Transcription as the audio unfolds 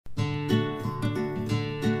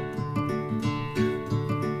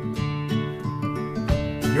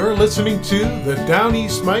You're listening to the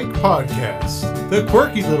Downeast Mike podcast, the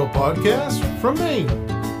quirky little podcast from Maine.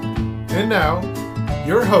 And now,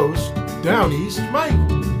 your host, Downeast Mike.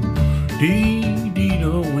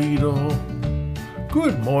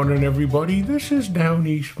 Good morning, everybody. This is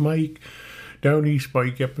Downeast Mike. Downeast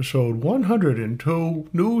Mike episode 102,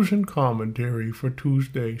 news and commentary for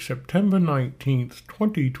Tuesday, September 19th,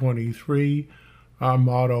 2023. Our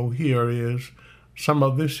motto here is, some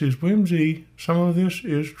of this is whimsy, some of this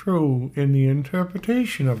is true, and the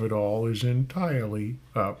interpretation of it all is entirely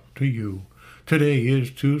up to you. Today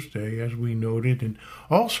is Tuesday, as we noted, and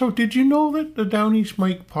also, did you know that the Downeast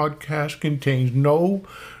Mike podcast contains no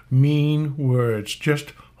mean words,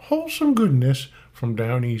 just wholesome goodness from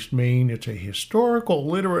Downeast, Maine? It's a historical,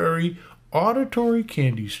 literary, auditory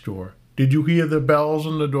candy store. Did you hear the bells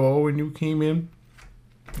on the door when you came in?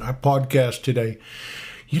 Our podcast today,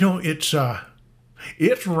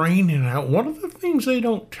 it's raining out. One of the things they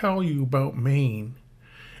don't tell you about Maine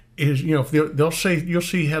is, they'll say, you'll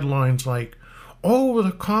see headlines like, oh,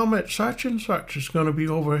 the comet such and such is going to be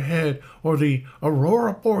overhead, or the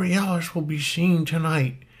aurora borealis will be seen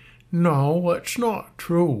tonight. No, that's not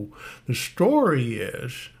true. The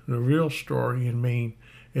real story in Maine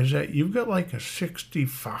is that you've got like a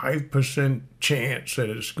 65% chance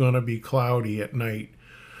that it's going to be cloudy at night.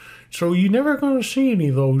 So you're never going to see any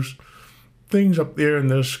of those things up there in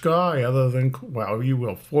the sky other than, well, you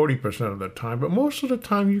will 40% of the time, but most of the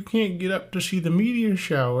time you can't get up to see the meteor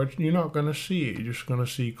shower. You're not going to see it. You're just going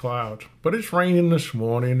to see clouds. But it's raining this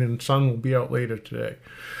morning and sun will be out later today.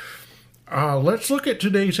 Let's look at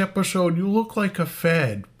today's episode. You look like a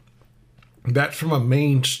Fed. That's from a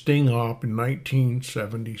Maine sting op in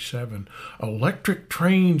 1977. Electric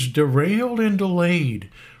trains derailed and delayed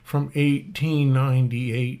from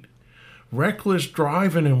 1898. Reckless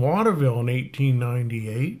driving in Waterville in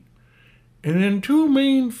 1898. And then two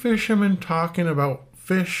Maine fishermen talking about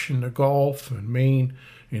fish in the Gulf in Maine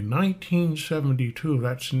in 1972.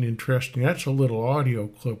 That's a little audio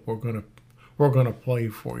clip we're gonna play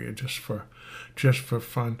for you just for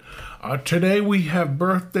fun. Today we have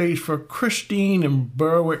birthdays for Christine in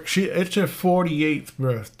Berwick. It's her 48th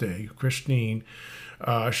birthday, Christine.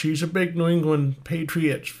 She's a big New England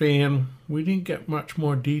Patriots fan. We didn't get much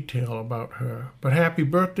more detail about her. But happy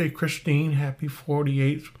birthday, Christine. Happy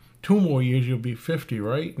 48th. 2 more years, you'll be 50,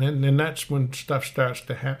 right? And then that's when stuff starts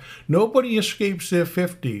to happen. Nobody escapes their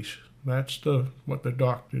 50s. That's what the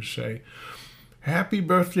doctors say. Happy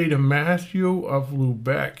birthday to Matthew of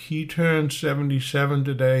Lubec. He turned 77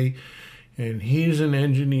 today, and he's an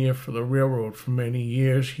engineer for the railroad for many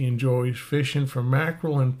years. He enjoys fishing for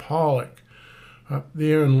mackerel and pollock up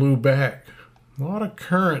there in Lubec. A lot of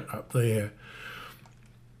current up there.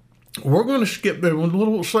 We're going to skip the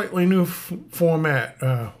little slightly new format.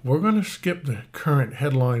 We're going to skip the current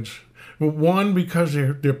headlines. 1, because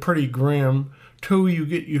they're pretty grim. 2, you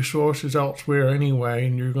get your sources elsewhere anyway,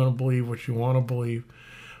 and you're going to believe what you want to believe.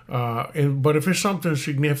 But if it's something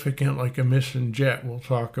significant like a missing jet, we'll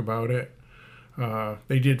talk about it.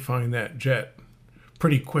 They did find that jet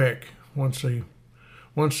pretty quick once they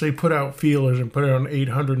put out feelers and put it on an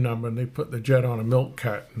 800 number, and they put the jet on a milk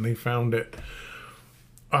cut, and they found it.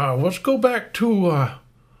 Let's go back to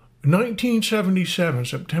 1977,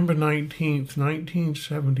 September 19th,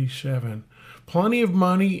 1977. Plenty of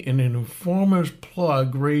money and an informer's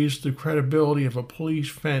plug raised the credibility of a police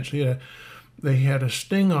fence. They had a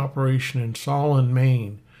sting operation in Solon,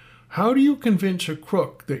 Maine. How do you convince a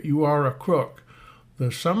crook that you are a crook?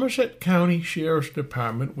 The Somerset County Sheriff's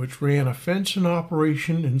Department, which ran a fencing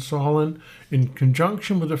operation in Solon in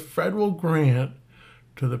conjunction with a federal grant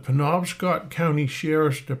to the Penobscot County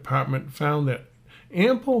Sheriff's Department, found that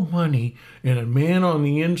ample money and a man on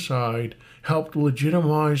the inside helped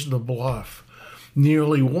legitimize the bluff.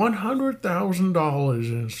 Nearly $100,000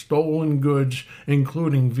 in stolen goods,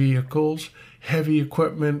 including vehicles, heavy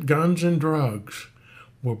equipment, guns, and drugs,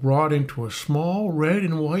 were brought into a small red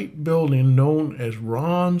and white building known as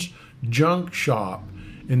Ron's Junk Shop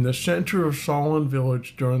in the center of Solon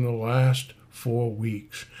Village during the last 4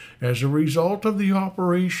 weeks. As a result of the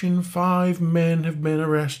operation, 5 men have been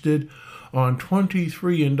arrested on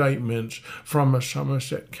 23 indictments from a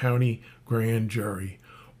Somerset County grand jury.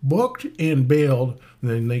 Booked and bailed,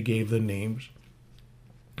 then they gave the names.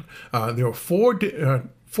 There were four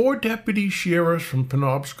deputy sheriffs from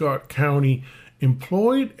Penobscot County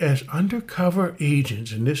employed as undercover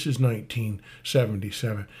agents, and this is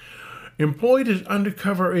 1977. Employed as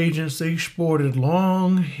undercover agents, they sported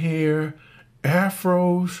long hair,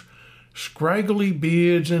 afros, scraggly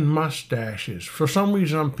beards, and mustaches. For some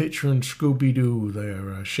reason, I'm picturing Scooby-Doo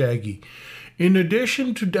there, Shaggy. In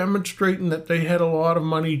addition to demonstrating that they had a lot of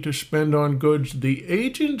money to spend on goods, the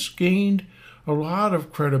agents gained a lot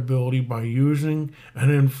of credibility by using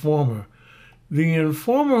an informer. The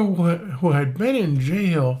informer, who had been in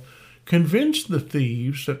jail, convinced the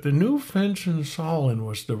thieves that the new fence in Solon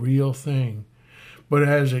was the real thing. But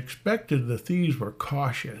as expected, the thieves were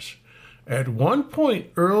cautious. At one point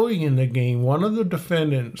early in the game, one of the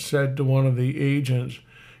defendants said to one of the agents,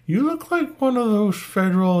 "You look like one of those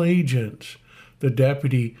federal agents." The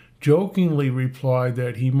deputy jokingly replied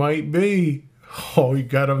that he might be. Oh, he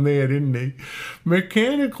got him there, didn't he?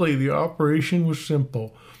 Mechanically, the operation was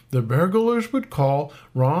simple. The burglars would call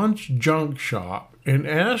Ron's junk shop and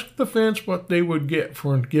ask the fence what they would get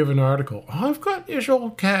for a given article. "I've got this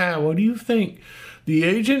old car. What do you think?" The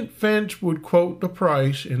agent fence would quote the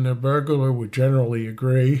price, and the burglar would generally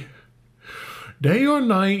agree. Day or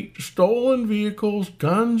night, stolen vehicles,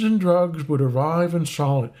 guns, and drugs would arrive in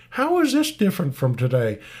Solid. How is this different from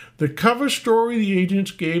today? The cover story the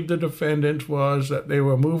agents gave the defendants was that they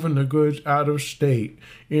were moving the goods out of state.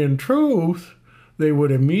 In truth, they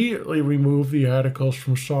would immediately remove the articles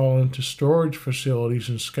from Solid to storage facilities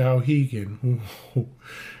in Skowhegan.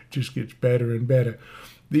 Just gets better and better.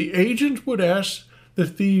 The agents would ask the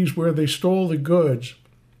thieves where they stole the goods,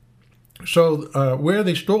 so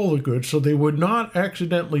they would not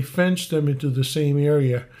accidentally fence them into the same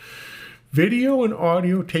area. Video and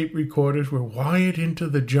audio tape recorders were wired into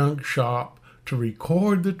the junk shop to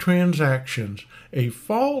record the transactions. A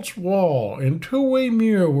false wall and two-way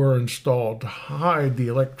mirror were installed to hide the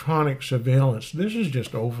electronic surveillance. This is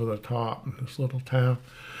just over the top in this little town.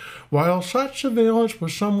 While such surveillance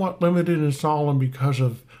was somewhat limited in Solon because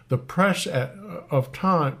of the press of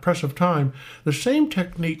time, the same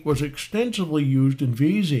technique was extensively used in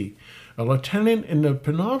VZ. A lieutenant in the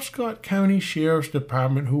Penobscot County Sheriff's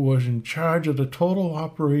Department who was in charge of the total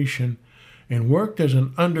operation and worked as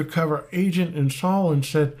an undercover agent in Solon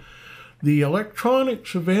said the electronic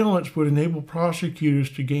surveillance would enable prosecutors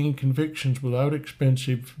to gain convictions without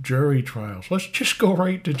expensive jury trials. Let's just go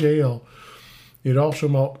right to jail. It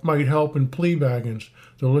also might help in plea bargains.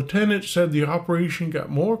 The lieutenant said the operation got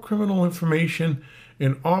more criminal information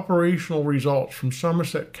and operational results from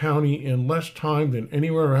Somerset County in less time than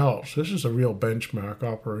anywhere else. This is a real benchmark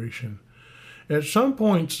operation. At some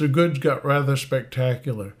points, the goods got rather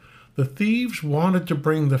spectacular. The thieves wanted to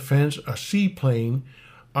bring the fence a seaplane,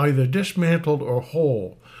 either dismantled or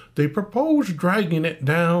whole. They proposed dragging it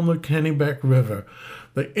down the Kennebec River.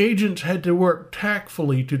 The agents had to work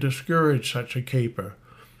tactfully to discourage such a caper.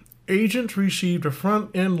 Agents received a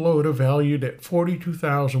front-end loader valued at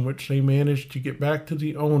 $42,000, which they managed to get back to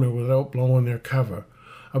the owner without blowing their cover.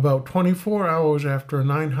 About 24 hours after a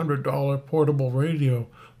 $900 portable radio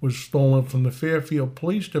was stolen from the Fairfield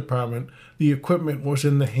Police Department, the equipment was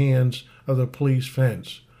in the hands of the police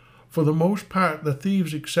fence. For the most part, the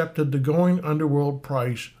thieves accepted the going underworld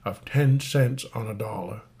price of 10 cents on a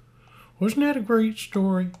dollar. Wasn't that a great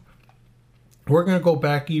story? We're going to go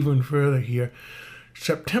back even further here.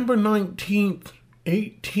 September 19th,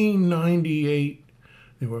 1898.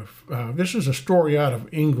 This is a story out of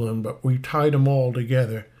England, but we tied them all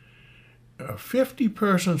together. 50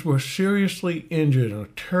 persons were seriously injured in a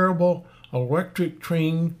terrible electric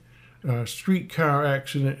train streetcar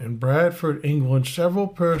accident in Bradford, England. Several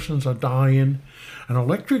persons are dying. An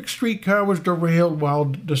electric streetcar was derailed while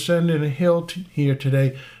descending a hill here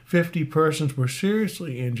today. 50 persons were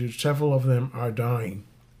seriously injured. Several of them are dying.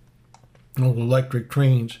 Electric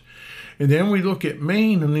trains. And then we look at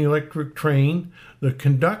Maine and the electric train. The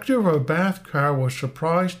conductor of a bath car was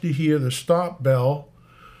surprised to hear the stop bell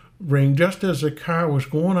ring just as the car was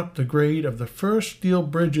going up the grade of the first steel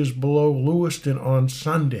bridges below Lewiston on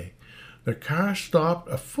Sunday. The car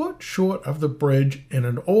stopped a foot short of the bridge, and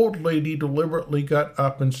an old lady deliberately got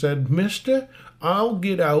up and said, "Mister, I'll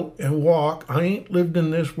get out and walk. I ain't lived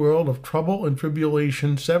in this world of trouble and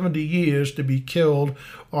tribulation 70 years to be killed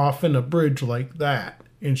off in a bridge like that."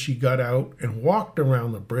 And she got out and walked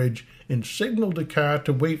around the bridge and signaled the car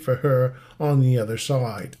to wait for her on the other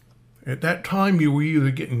side. At that time, you were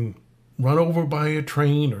either getting run over by a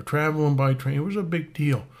train or traveling by train. It was a big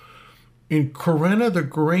deal. In Corinna, the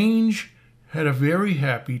Grange had a very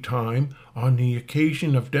happy time on the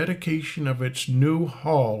occasion of dedication of its new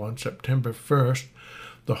hall on September 1st.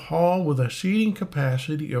 The hall, with a seating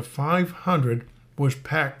capacity of 500, was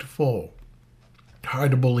packed full.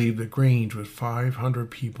 Hard to believe the Grange was 500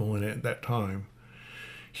 people in it at that time.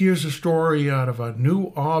 Here's a story out of a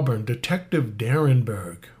New Auburn, Detective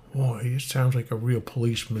Derenberg. Boy, it sounds like a real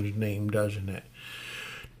policeman's name, doesn't it?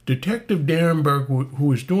 Detective Derenberg, who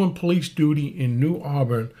was doing police duty in New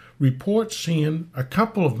Auburn, reports seeing a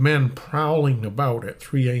couple of men prowling about at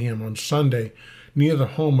 3 a.m. on Sunday near the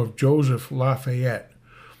home of Joseph Lafayette.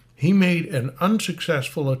 He made an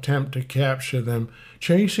unsuccessful attempt to capture them,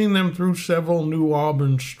 chasing them through several New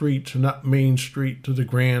Auburn streets and up Main Street to the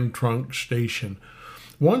Grand Trunk Station.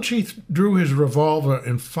 Once he drew his revolver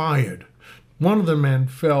and fired. One of the men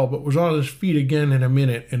fell but was on his feet again in a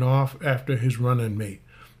minute and off after his running mate.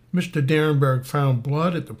 Mr. Derenberg found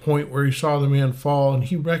blood at the point where he saw the man fall, and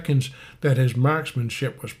he reckons that his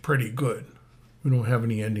marksmanship was pretty good. We don't have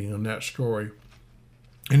any ending on that story.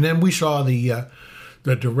 And then we saw the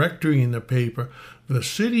directory in the paper. The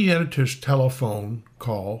city editor's telephone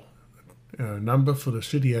call, number for the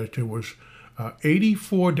city editor was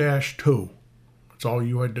 84-2. That's all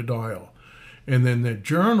you had to dial. And then the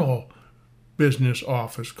journal business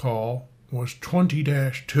office call was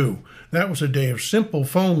 20-2. That was a day of simple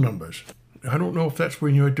phone numbers. I don't know if that's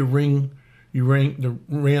when you had to ran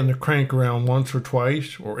the crank around once or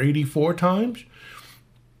twice or 84 times.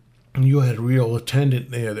 And you had a real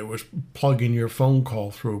attendant there that was plugging your phone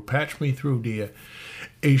call through. Patch me through, dear.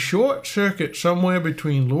 A short circuit somewhere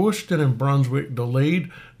between Lewiston and Brunswick delayed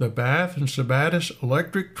the Bath and Sabattis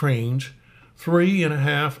electric trains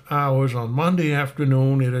 3.5 hours on Monday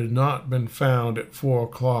afternoon. It had not been found at 4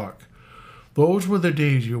 o'clock. Those were the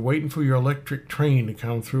days you're waiting for your electric train to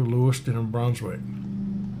come through Lewiston and Brunswick.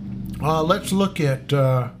 Let's look at,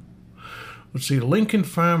 Lincoln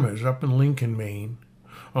Farmers up in Lincoln, Maine,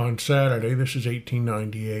 on Saturday, this is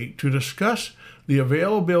 1898, to discuss the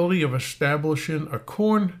availability of establishing a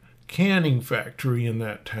corn canning factory in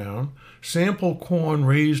that town. Sample corn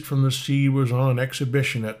raised from the seed was on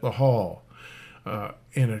exhibition at the hall, and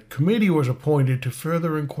a committee was appointed to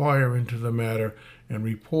further inquire into the matter and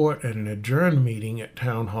report at an adjourned meeting at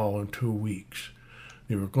Town Hall in 2 weeks.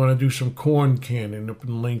 They were going to do some corn canning up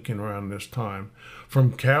in Lincoln around this time.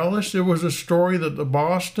 From Calais, there was a story that the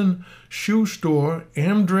Boston shoe store,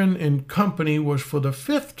 Amdrin and Company, was for the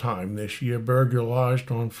 5th time this year burglarized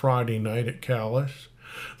on Friday night at Calais.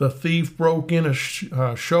 The thief broke in a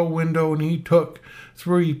show window and he took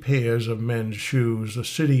 3 pairs of men's shoes. The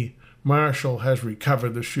city marshal has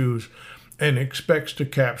recovered the shoes and expects to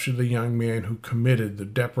capture the young man who committed the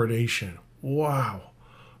depredation. Wow,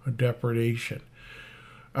 a depredation.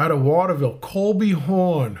 Out of Waterville, Colby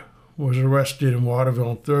Horn was arrested in Waterville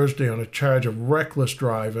on Thursday on a charge of reckless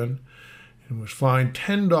driving and was fined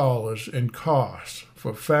 $10 in costs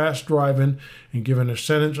for fast driving and given a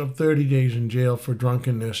sentence of 30 days in jail for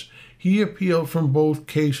drunkenness. He appealed from both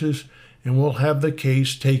cases and will have the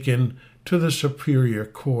case taken to the Superior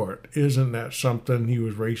Court. Isn't that something? He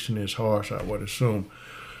was racing his horse, I would assume.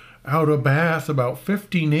 Out of Bath, about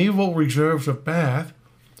 50 Naval Reserves of Bath,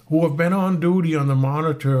 who have been on duty on the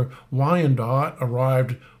Monitor Wyandotte,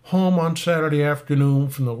 arrived home on Saturday afternoon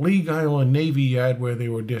from the League Island Navy Yard where they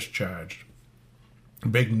were discharged.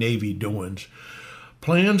 Big Navy doings.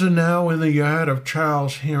 Plans are now in the yard of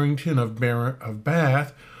Charles Harrington of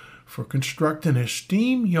Bath for constructing a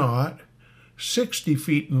steam yacht 60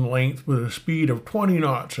 feet in length with a speed of 20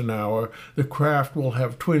 knots an hour. The craft will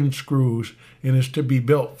have twin screws and is to be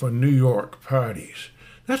built for New York parties.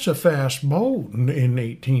 That's a fast boat in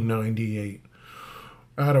 1898.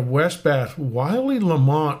 Out of West Bath, Wiley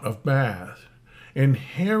Lamont of Bath and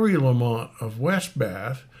Harry Lamont of West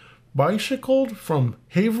Bath bicycled from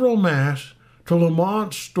Haverhill, Mass. to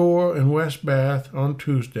Lamont's store in West Bath on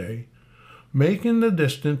Tuesday, making the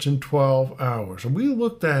distance in 12 hours. And we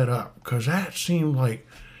looked that up because that seemed like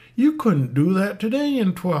you couldn't do that today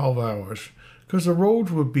in 12 hours because the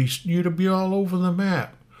roads would be, you'd be all over the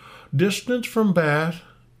map. Distance from Bath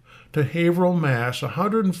to Haverhill, Mass.,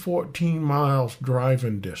 114 miles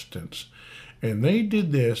driving distance. And they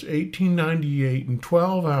did this 1898 in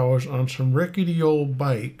 12 hours on some rickety old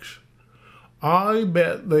bikes. I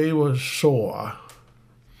bet they was sore.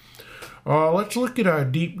 Let's look at our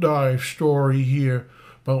deep dive story here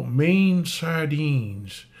about Maine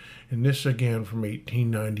sardines. And this again from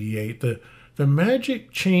 1898. The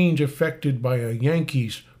magic change effected by a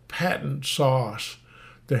Yankee's patent sauce.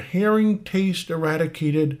 The herring taste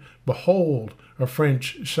eradicated. Behold, a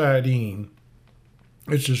French sardine.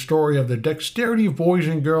 It's a story of the dexterity of boys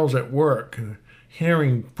and girls at work.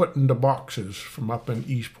 Herring put into boxes from up in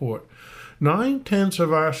Eastport. 9/10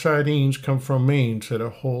 of our sardines come from Maine, said a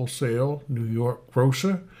wholesale New York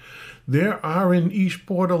grocer. There are in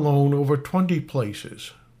Eastport alone over 20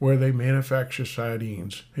 places where they manufacture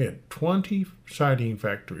sardines. They had 20 sardine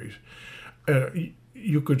factories.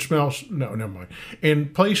 You could smell, no, never mind. In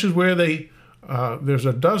places where there's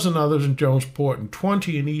a dozen others in Jonesport and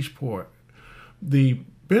 20 in Eastport. The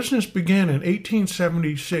Business began in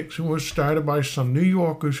 1876 and was started by some New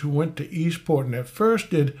Yorkers who went to Eastport and at first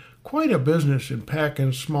did quite a business in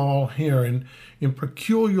packing small herring in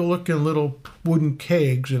peculiar-looking little wooden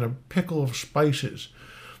kegs and a pickle of spices.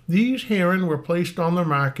 These herring were placed on the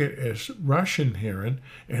market as Russian herring,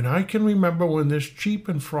 and I can remember when this cheap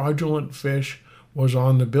and fraudulent fish was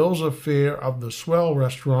on the bills of fare of the swell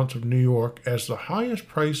restaurants of New York as the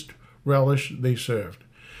highest-priced relish they served.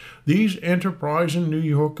 These enterprising New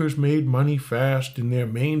Yorkers made money fast in their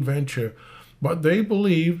main venture, but they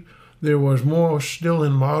believed there was more still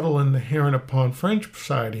in modeling the herring upon French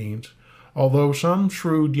sardines, although some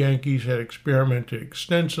shrewd Yankees had experimented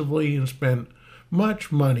extensively and spent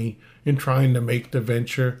much money in trying to make the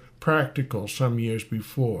venture practical some years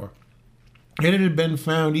before. It had been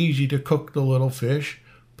found easy to cook the little fish,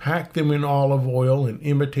 pack them in olive oil and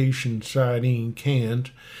imitation sardine cans,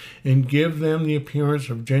 and give them the appearance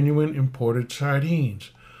of genuine imported sardines.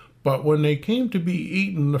 But when they came to be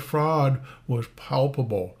eaten, the fraud was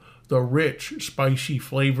palpable. The rich, spicy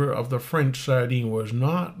flavor of the French sardine was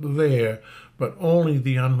not there, but only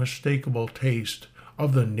the unmistakable taste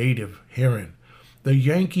of the native herring. The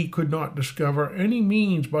Yankee could not discover any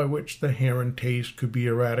means by which the herring taste could be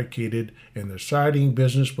eradicated, and the sardine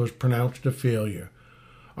business was pronounced a failure.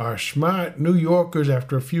 Our smart New Yorkers,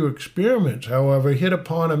 after a few experiments, however, hit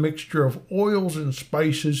upon a mixture of oils and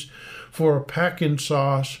spices for a packing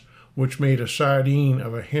sauce, which made a sardine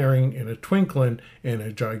of a herring in a twinkling, and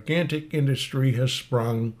a gigantic industry has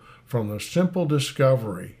sprung from the simple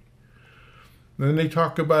discovery. Then they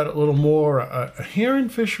talk about it a little more. A herring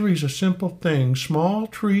fishery is a simple thing. Small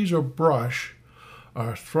trees or brush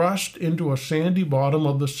are thrust into a sandy bottom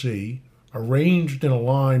of the sea, arranged in a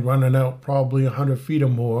line running out probably 100 feet or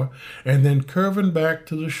more, and then curving back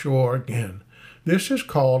to the shore again. This is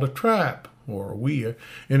called a trap, or a weir,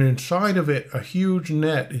 and inside of it a huge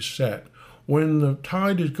net is set. When the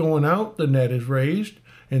tide is going out, the net is raised,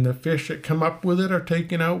 and the fish that come up with it are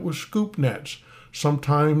taken out with scoop nets.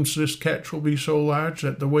 Sometimes this catch will be so large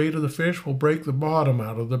that the weight of the fish will break the bottom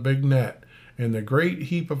out of the big net, and the great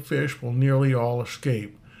heap of fish will nearly all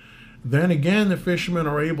escape. Then again, the fishermen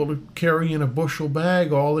are able to carry in a bushel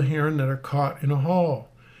bag all the herring that are caught in a haul.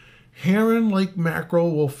 Herring, like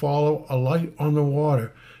mackerel, will follow a light on the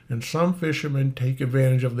water, and some fishermen take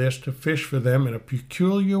advantage of this to fish for them in a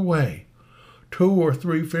peculiar way. 2 or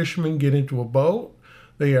 3 fishermen get into a boat.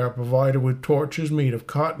 They are provided with torches made of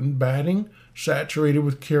cotton batting, saturated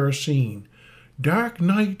with kerosene. Dark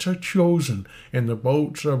nights are chosen, and the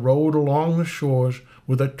boats are rowed along the shores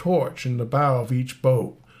with a torch in the bow of each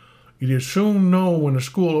boat. It is soon known when a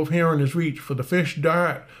school of herring is reached, for the fish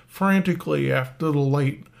dart frantically after the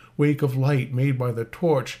light wake of light made by the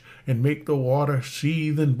torch and make the water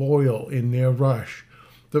seethe and boil in their rush.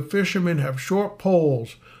 The fishermen have short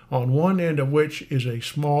poles, on one end of which is a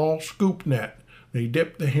small scoop net. They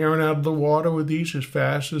dip the herring out of the water with these as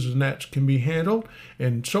fast as the nets can be handled,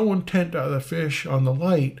 and so intent are the fish on the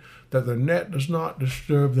light that the net does not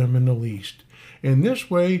disturb them in the least. In this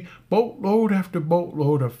way, boatload after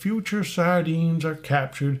boatload of future sardines are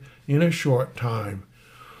captured in a short time.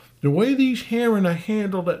 The way these herring are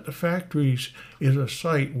handled at the factories is a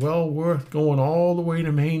sight well worth going all the way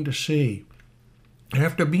to Maine to see.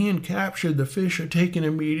 After being captured, the fish are taken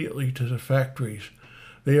immediately to the factories.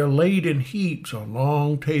 They are laid in heaps on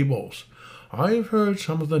long tables. I have heard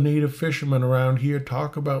some of the native fishermen around here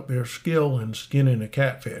talk about their skill in skinning a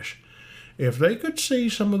catfish. If they could see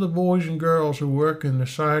some of the boys and girls who work in the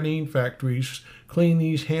sardine factories clean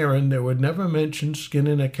these herring, they would never mention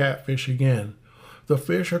skinning a catfish again. The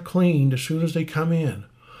fish are cleaned as soon as they come in.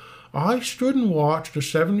 I stood and watched a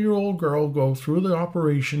 7-year-old girl go through the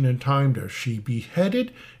operation and timed her. She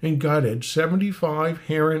beheaded and gutted 75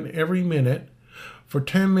 herring every minute for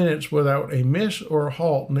 10 minutes without a miss or a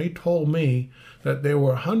halt, and they told me that there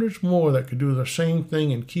were hundreds more that could do the same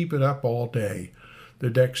thing and keep it up all day. The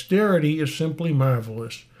dexterity is simply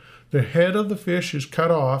marvelous. The head of the fish is cut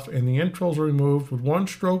off and the entrails removed with one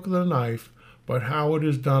stroke of the knife, but how it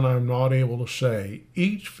is done I'm not able to say.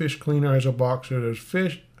 Each fish cleaner has a box at his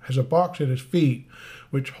feet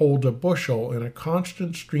which holds a bushel, and a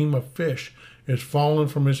constant stream of fish is fallen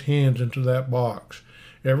from his hands into that box.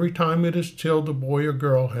 Every time it is tilled, the boy or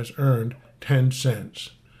girl has earned 10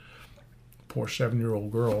 cents. Poor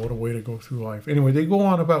 7-year-old girl, what a way to go through life. Anyway, they go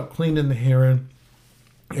on about cleaning the herring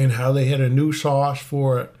and how they had a new sauce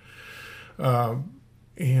for it.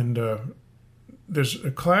 There's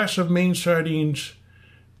a class of Maine sardines,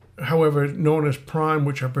 however, known as prime,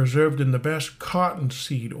 which are preserved in the best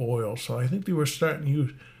cottonseed oil. So I think they were starting to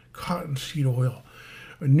use cottonseed oil.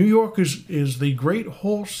 New York is the great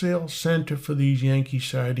wholesale center for these Yankee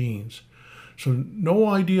sardines. So no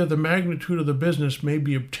idea the magnitude of the business may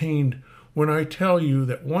be obtained when I tell you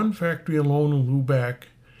that one factory alone in Lubeck,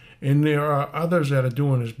 and there are others that are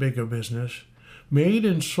doing as big a business, made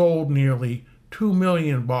and sold nearly 2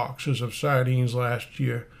 million boxes of sardines last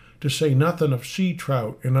year, to say nothing of sea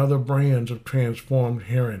trout and other brands of transformed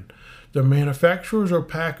herring. The manufacturers or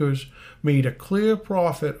packers made a clear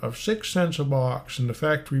profit of 6 cents a box, and the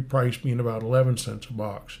factory price being about 11 cents a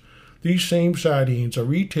box. These same sardines are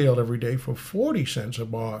retailed every day for 40 cents a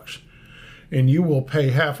box, and you will pay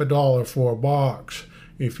half $1 for a box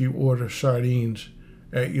if you order sardines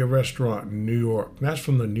at your restaurant in New York. That's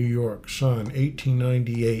from the New York Sun,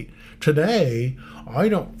 1898. Today, I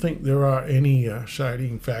don't think there are any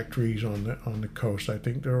sardine factories on the coast. I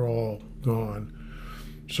think they're all gone.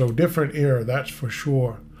 So different era, that's for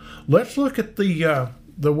sure. Let's look at the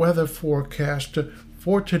weather forecast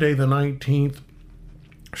for today, the 19th.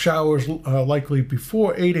 Showers likely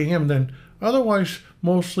before 8 a.m. Then otherwise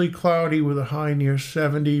mostly cloudy with a high near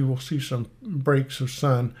 70. We'll see some breaks of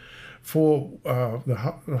sun. For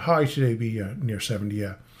the high today be near 70.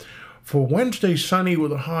 Yeah. For Wednesday, sunny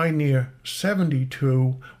with a high near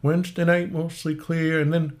 72. Wednesday night mostly clear,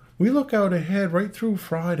 and then we look out ahead right through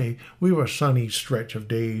Friday. We have a sunny stretch of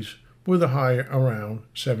days with a high around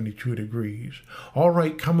 72 degrees. All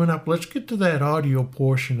right, coming up, let's get to that audio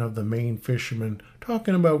portion of the Maine fishermen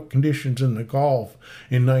talking about conditions in the Gulf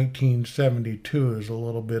in 1972. There's a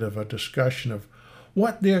little bit of a discussion of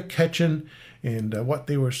what they're catching and what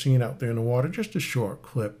they were seeing out there in the water. Just a short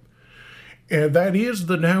clip. And that is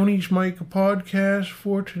the Downeast Mike podcast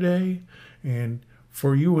for today. And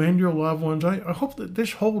for you and your loved ones, I hope that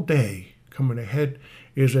this whole day coming ahead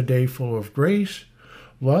is a day full of grace,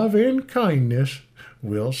 love, and kindness.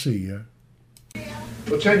 We'll see you.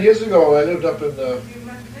 Well, 10 years ago, I lived up in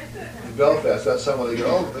Belfast. That summer, they get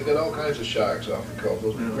all kinds of sharks off the coast.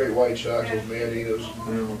 Those great white sharks, those man-eaters.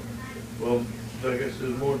 Yeah. Well, I guess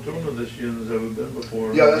there's more tuna this year than there's ever been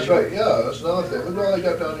before. Yeah, that's right. Yeah, that's another thing. Look what I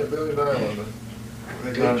got down in Billion Island.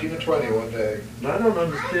 I got 18 or 20 one day. I don't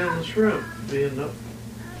understand the shrimp being up.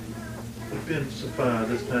 It's been so far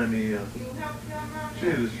this time of year. Gee,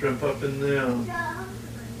 the shrimp up in there.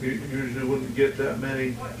 You usually wouldn't get that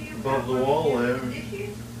many above the wall there.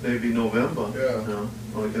 Maybe November. Yeah. No,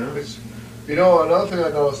 like that. It's, you know, another thing I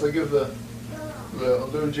noticed, they give the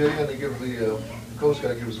little J and they give the Coast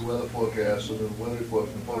Guard gives the weather forecast and the weather report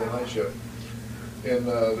before the night shift. And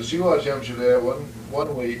the seawater temperature there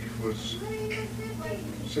one week was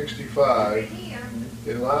 65.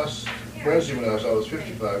 And last Wednesday when I was out, it was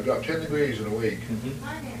 55. It dropped 10 degrees in a week.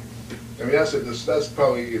 I mean, that's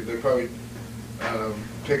probably, they're probably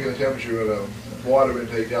taking the temperature of the water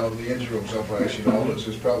intake down in the engine room someplace, you know. This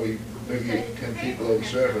is probably maybe 10 feet below the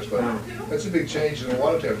surface, but that's a big change in the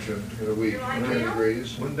water temperature in a week, 10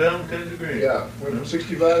 degrees. Went down 10 degrees. Yeah, went from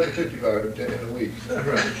 65 to 55 in a week.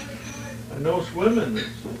 Right. I know swimming.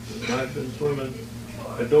 I've been swimming.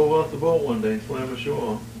 I dove off the boat one day and swam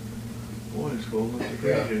ashore. Boy, it's cold. It's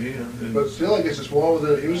crazy here. But still, I guess it's warmer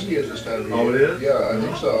than it usually is this time of year. Oh, it is? Yeah, I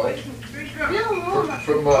think so.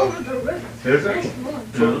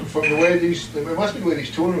 From the way these, it must be the way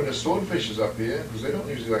these tuna and the swordfish is up here, because they don't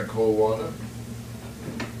usually like cold water.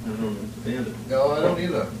 I don't understand it. No, I don't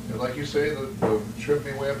either. And like you say, the shrimp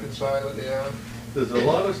being way up inside of the There's a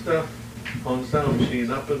lot of stuff on the sound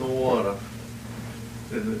machine up in the water.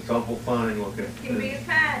 And it's awful fine looking. Give me a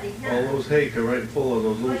patty. All those hake are right full of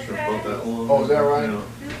those little shrimp about that long. Oh, is that right? You know,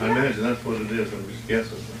 I imagine that's what it is. I'm just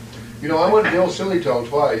guessing. You know, I went to the old Silly Toe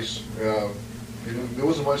twice. There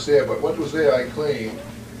wasn't much there, but what was there I cleaned.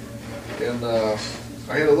 And I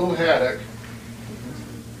had a little haddock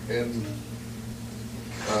and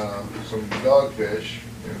some dogfish,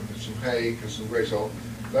 and some hake and some gray salt.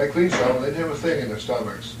 And I cleaned some and they didn't have a thing in their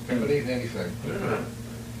stomachs. They haven't eaten anything.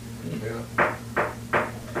 Yeah.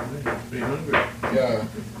 Be hungry. Yeah.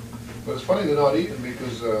 But it's funny they're not eating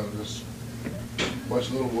because there's much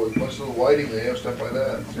little whiting there, stuff like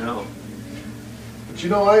that. No. But you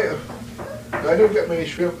know, I don't get many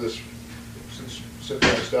shrimp since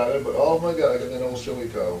I started, but oh my God, I got that old Silly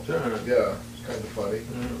Toe. Sure. Yeah, it's kind of funny.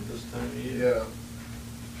 This time of year. Yeah.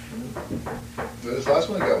 But this last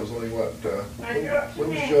one I got was only what? When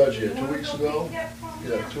was George here? 2 weeks ago?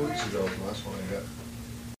 Yeah, 2 weeks ago was the last one I got.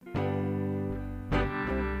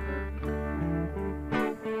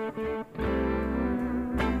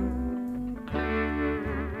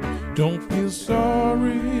 Don't feel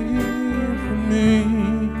sorry for me.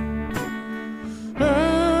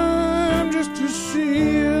 I'm just a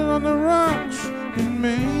seal on the rocks in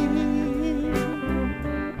Maine.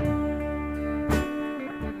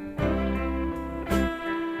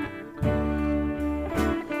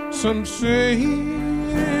 Some say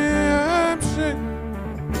I'm sick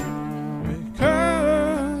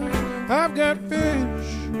because I've got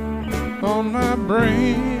fish on my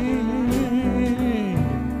brain.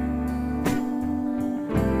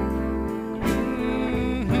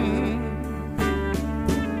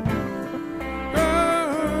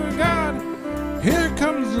 Oh God, here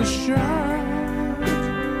comes the shark.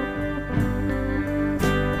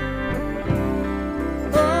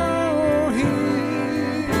 Oh,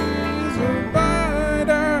 he's a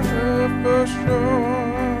biter for sure.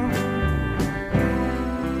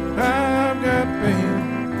 I've got bait.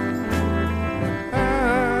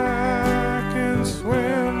 I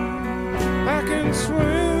can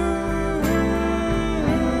swim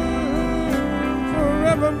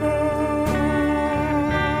forevermore.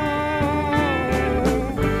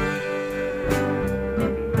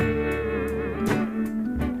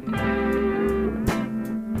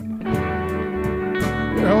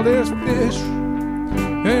 Well, there's fish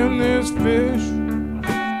and there's fish,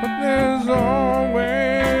 but there's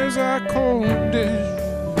always a cold dish.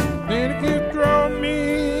 And if you throw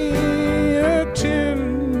me a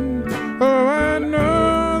tin, oh, I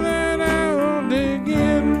know that I'll dig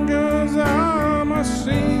in, 'cause I'm a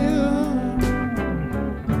seal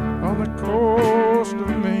on the coast of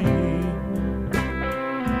Maine.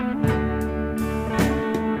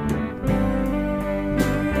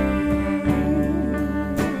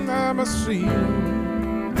 I'm a seal.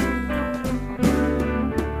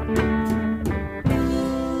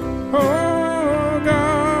 Oh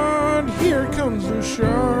God, here comes the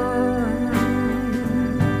shark.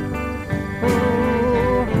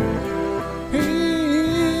 Oh, he's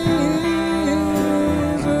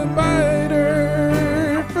a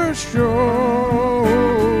biter for sure.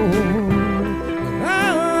 But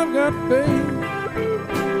I've got bait,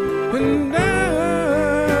 and I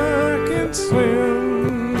can swim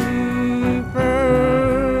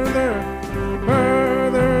further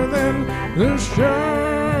than the shark.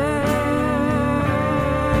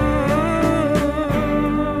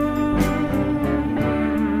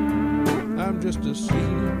 I'm just a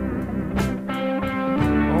seal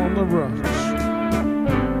on the rocks.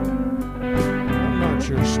 I'm not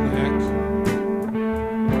your snack.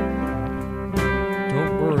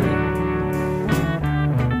 Don't worry.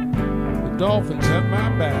 The dolphins have my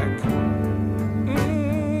back.